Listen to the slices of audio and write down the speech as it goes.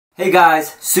Hey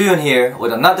guys, SUYOON here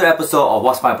with another episode of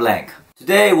What's My Blank.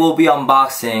 Today we'll be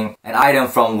unboxing an item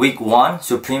from week 1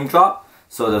 Supreme drop.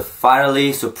 So the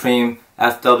finally Supreme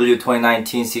FW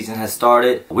 2019 season has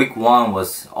started. Week 1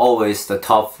 was always the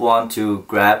tough one to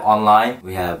grab online.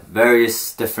 We have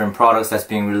various different products that's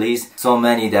being released. So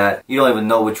many that you don't even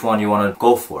know which one you want to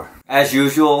go for. As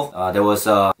usual, there was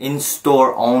a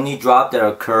in-store only drop that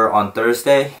occurred on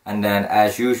Thursday. And then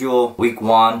as usual, week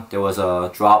 1, there was a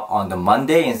drop on the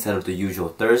Monday instead of the usual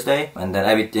Thursday. And then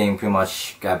everything pretty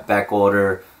much got back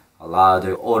ordered. A lot of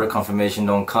the order confirmation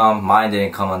don't come. Mine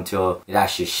didn't come until it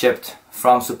actually shipped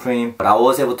from Supreme. But I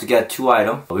was able to get 2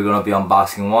 items. We're going to be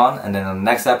unboxing one, and then in the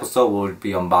next episode we'll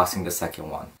be unboxing the second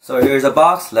one. So here's the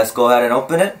box. Let's go ahead and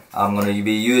open it. I'm going to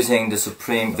be using the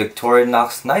Supreme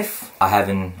Victorinox knife. I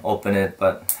haven't opened it,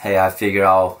 but hey, I figure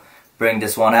I'll bring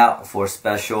this one out for a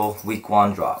special week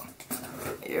 1 drop.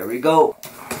 Here we go.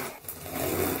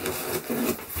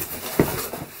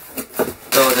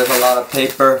 So there's a lot of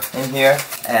paper in here,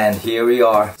 and here we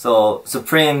are. So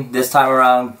Supreme this time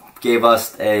around gave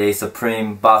us a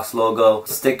Supreme box logo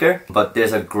sticker, but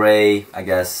there's a gray, I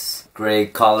guess, gray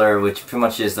color, which pretty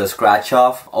much is the scratch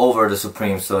off over the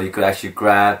Supreme, so you could actually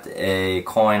grab a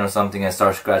coin or something and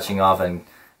start scratching off and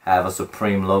have a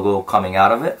Supreme logo coming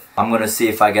out of it. I'm gonna see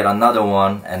if I get another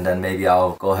one, and then maybe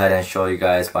I'll go ahead and show you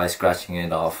guys by scratching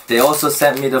it off. They also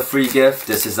sent me the free gift.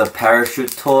 This is a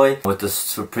parachute toy with the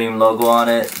Supreme logo on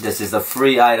it. This is a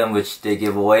free item which they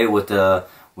give away with the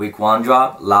week 1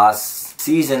 drop. Last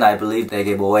season, I believe they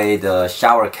gave away the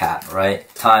shower cap, right?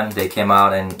 Time they came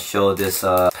out and showed this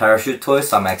parachute toy,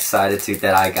 so I'm excited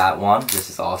that I got one. This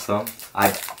is awesome.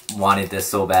 I wanted this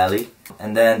so badly.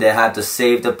 And then they have the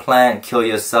Save the Plant, Kill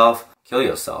Yourself. Kill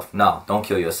yourself? No, don't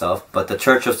kill yourself. But the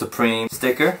Church of Supreme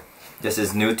sticker. This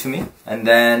is new to me. And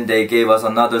then they gave us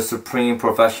another Supreme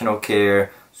Professional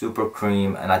Care Super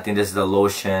Cream, and I think this is the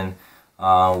lotion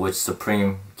which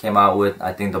Supreme came out with.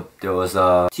 I think there was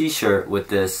a t-shirt with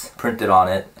this printed on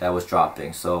it that was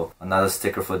dropping. So another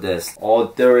sticker for this. All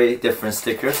 30 different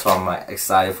stickers, so I'm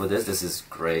excited for this. This is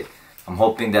great. I'm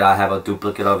hoping that I have a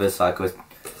duplicate of it so I could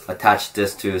attach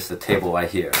this to the table right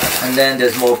here. And then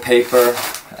there's more paper,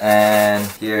 and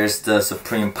here's the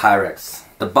Supreme Pyrex.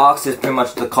 The box is pretty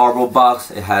much the cardboard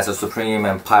box. It has a Supreme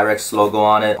and Pyrex logo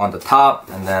on it on the top,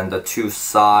 and then the 2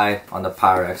 sides on the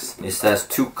Pyrex. It says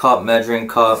 2 cup measuring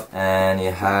cup, and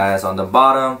it has on the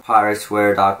bottom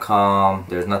pyrexwear.com.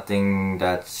 There's nothing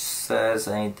that says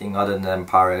anything other than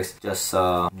Pyrex, just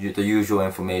the usual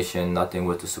information, nothing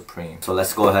with the Supreme. So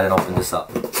let's go ahead and open this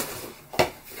up.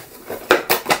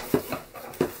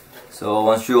 So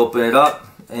once you open it up,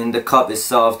 in the cup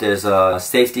itself there's a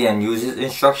safety and usage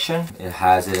instruction. It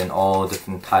has it in all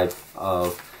different types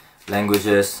of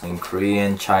languages, in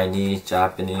Korean, Chinese,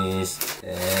 Japanese,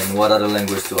 and what other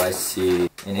language do I see?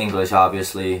 In English,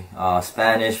 obviously,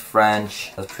 Spanish,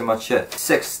 French. That's pretty much it.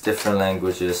 6 different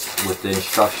languages with the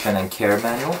instruction and care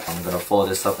manual. I'm gonna fold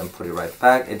this up and put it right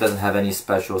back. It doesn't have any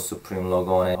special Supreme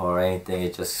logo on it or anything.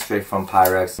 It's just straight from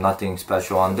Pyrex. Nothing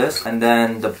special on this. And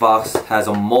then the box has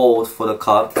a mold for the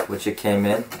cup, which it came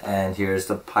in. And here's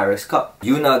the Pyrex cup.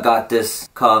 Yuna got this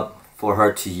cup for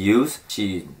her to use.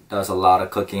 She does a lot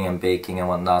of cooking and baking and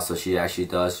whatnot, so she actually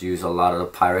does use a lot of the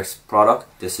Pyrex product.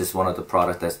 This is one of the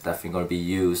products that's definitely going to be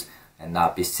used and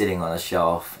not be sitting on a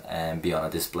shelf and be on a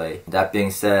display. That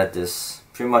being said, this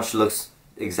pretty much looks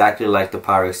exactly like the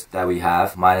Pyrex that we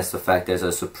have, minus the fact there's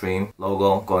a Supreme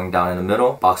logo going down in the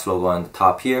middle, box logo on the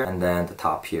top here, and then the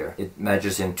top here. It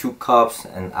measures in 2 cups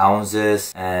and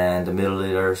ounces, and the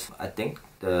milliliters, I think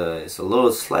it's a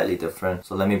little slightly different.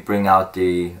 So let me bring out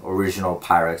the original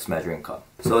Pyrex measuring cup.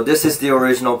 So this is the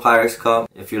original Pyrex cup.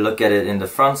 If you look at it in the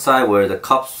front side where the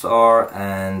cups are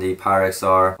and the Pyrex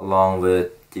are, along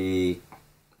with the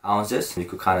ounces, you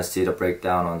could kind of see the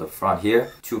breakdown on the front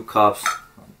here. 2 cups,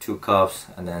 2 cups,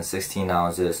 and then 16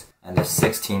 ounces. And there's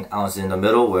 16 ounces in the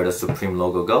middle where the Supreme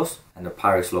logo goes, and the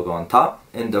Pyrex logo on top.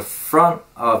 In the front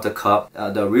of the cup,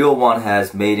 the real one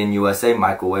has Made in USA,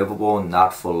 microwavable,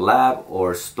 not for lab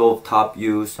or stovetop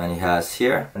use, and it has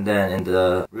here. And then in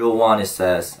the real one it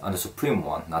says, on the Supreme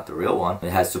one, not the real one, it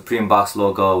has Supreme box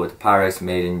logo with Pyrex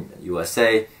Made in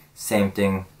USA. Same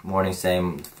thing, warning,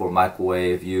 same for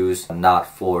microwave use, not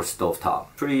for stovetop.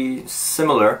 Pretty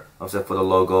similar, except for the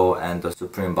logo and the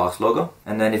Supreme box logo.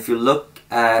 And then if you look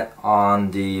at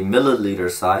on the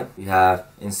milliliter side, we have,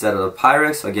 instead of the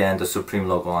Pyrex, again the Supreme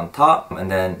logo on top,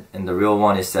 and then in the real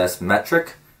one it says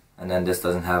metric, and then this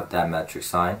doesn't have that metric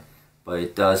sign, but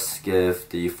it does give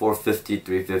the 450,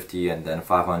 350, and then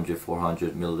 500,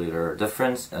 400 milliliter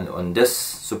difference. And on this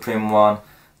Supreme one,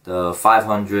 the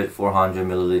 500, 400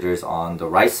 milliliters on the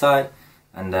right side,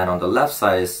 And then on the left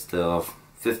side is the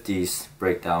 50s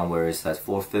breakdown where it says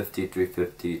 450,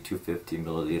 350, 250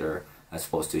 milliliter as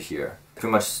opposed to here.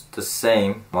 Pretty much the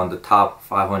same. On the top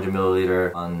 500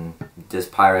 milliliter, on this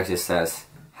Pyrex it says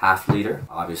half liter,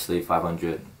 obviously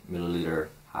 500 milliliter,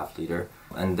 half liter.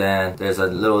 And then there's a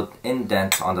little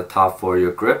indent on the top for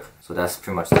your grip, so that's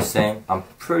pretty much the same. I'm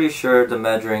pretty sure the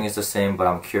measuring is the same, but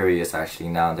I'm curious actually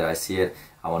now that I see it.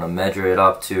 I want to measure it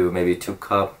up to maybe 2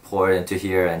 cup, pour it into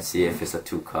here and see if it's a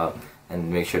 2 cup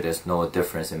and make sure there's no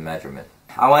difference in measurement.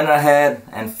 I went ahead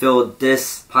and filled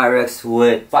this Pyrex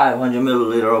with 500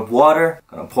 milliliter of water.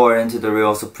 Gonna pour it into the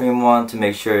real Supreme one to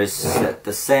make sure it's set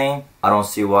the same. I don't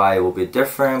see why it will be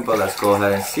different, but let's go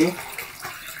ahead and see.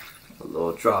 A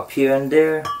little drop here and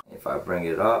there. If I bring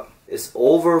it up, it's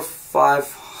over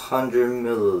 500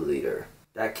 milliliter.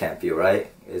 That can't be right.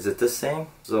 Is it the same?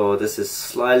 So this is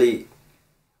slightly,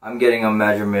 I'm getting a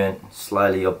measurement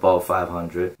slightly above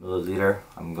 500 milliliter.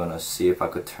 I'm gonna see if I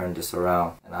could turn this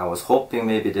around. And I was hoping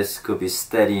maybe this could be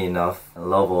steady enough and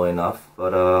level enough,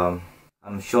 but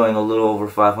I'm showing a little over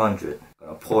 500. I'm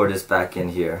gonna pour this back in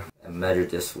here and measure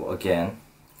this again.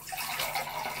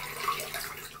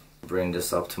 Bring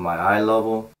this up to my eye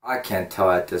level. I can't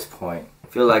tell at this point. I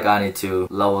feel like I need to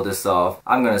level this off.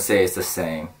 I'm gonna say it's the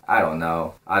same. I don't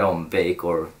know. I don't bake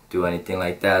or do anything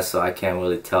like that, so I can't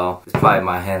really tell. It's probably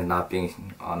my hand not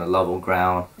being on a level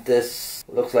ground. This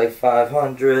looks like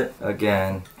 500.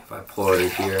 Again, if I pour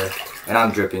it here, and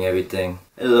I'm dripping everything,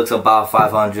 it looks about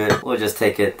 500. We'll just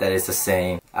take it that it's the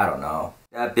same. I don't know.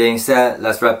 That being said,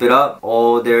 let's wrap it up.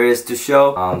 All there is to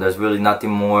show, there's really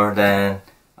nothing more than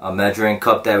a measuring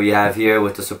cup that we have here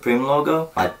with the Supreme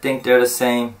logo. I think they're the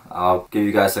same. I'll give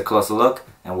you guys a closer look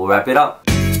and we'll wrap it up.